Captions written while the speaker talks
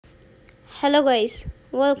Hello guys,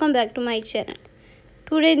 welcome back to my channel.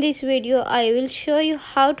 Today in this video I will show you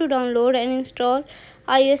how to download and install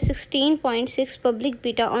iOS 16.6 public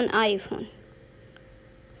beta on iPhone.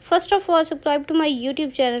 First of all, subscribe to my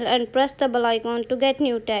YouTube channel and press the bell icon to get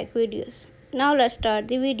new tech videos. Now let's start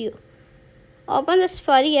the video. Open the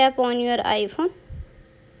Safari app on your iPhone.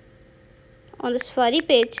 On the Safari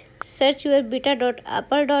page, search your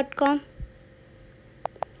beta.apple.com.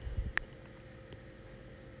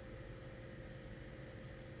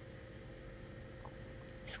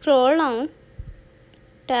 Scroll down,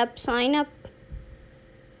 tap sign up.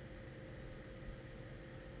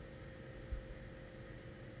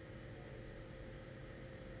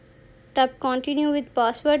 Tap continue with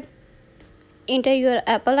password. Enter your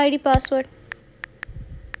Apple ID password.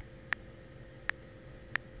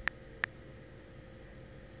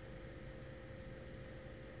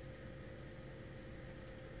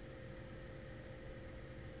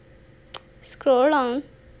 Scroll down,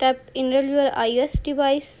 tap enroll your iOS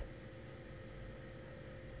device.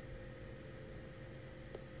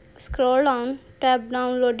 Scroll down, tap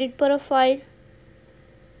downloaded profile.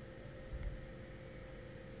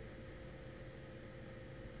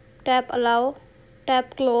 Tap allow,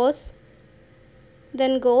 tap close.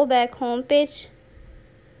 Then go back home page.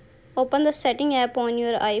 Open the setting app on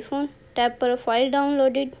your iPhone. Tap profile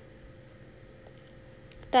downloaded.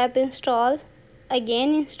 Tap install.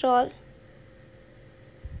 Again install.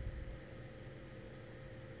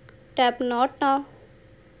 Tap not now.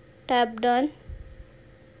 Tap done.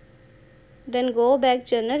 Then go back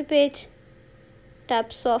general page.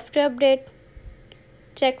 Tap software update.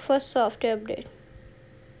 Check for software update.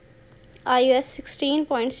 iOS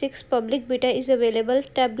 16.6 public beta is available.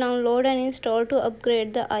 Tap download and install to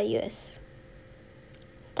upgrade the iOS.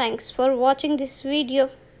 Thanks for watching this video.